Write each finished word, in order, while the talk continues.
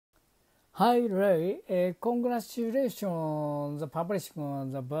Hi Ray, congratulations the publishing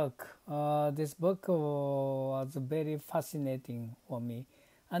of the book. This book was very fascinating for me,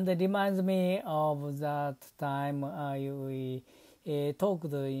 and it reminds me of that time we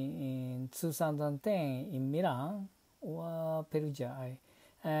talked in 2010 in Milan or Perugia,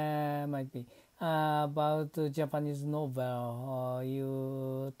 might be about the Japanese novel.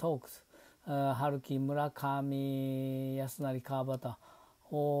 You talked Haruki Murakami, Yasunari Kawabata.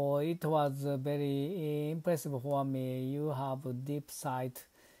 Oh, it was very impressive for me. You have a deep sight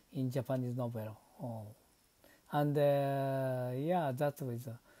in Japanese novel. Oh. And yeah, that was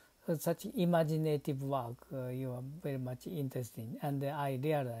such imaginative work. You are very much interesting, and I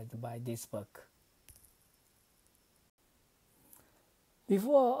realized by this book.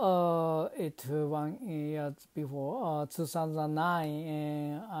 Before 1 year before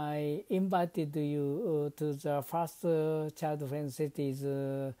 2009, I invited you to the first Child Friend Cities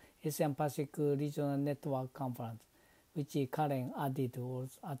Asian Pacific Regional Network Conference, which Karen attended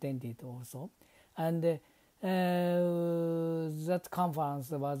also. And that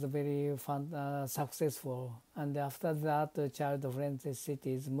conference was very fun, successful. And after that, Child Friendly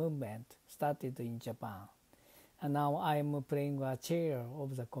Cities movement started in Japan. And now I'm playing a chair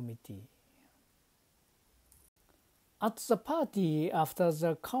of the committee. At the party after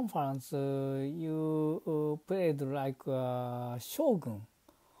the conference, you played like Shogun.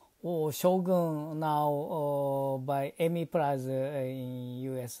 Oh, Shogun now by Emmy Prize in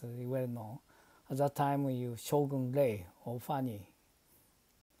US, well known. At that time, you Shogun Ray or Funny.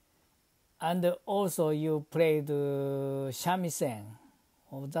 And also you played shamisen.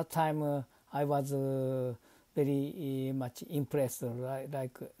 At that time, I was very much impressed,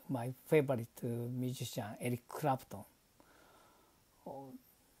 like my favorite musician, Eric Clapton.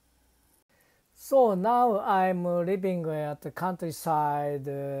 So now I'm living at the countryside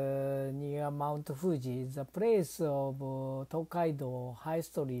near Mount Fuji, the place of Tokaido High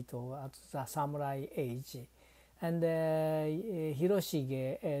Street at the samurai age. And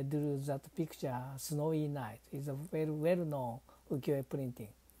Hiroshige drew that picture, Snowy Night. It's a very well-known ukiyo-e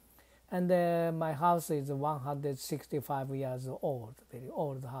printing. And my house is 165 years old, very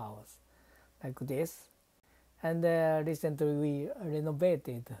old house, like this. And recently we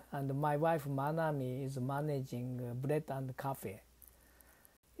renovated, and my wife Manami is managing bread and cafe.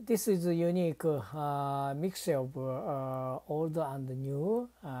 This is a unique mixture of old and new,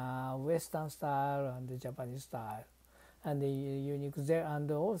 Western style and Japanese style, and unique there. And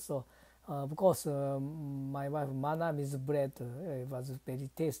also, of course, my wife Manami's bread was very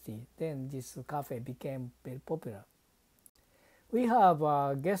tasty. Then this cafe became very popular. We have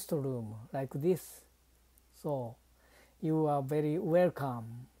a guest room like this, so you are very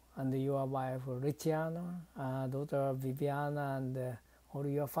welcome, and your wife Luciana, daughter Viviana, and all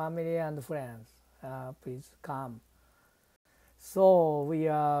your family and friends, please come. So we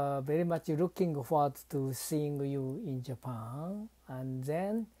are very much looking forward to seeing you in Japan, and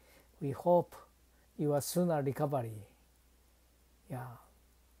then we hope your sooner recovery. Yeah,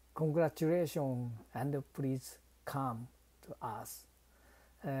 congratulations, and please come to us.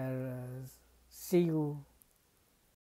 See you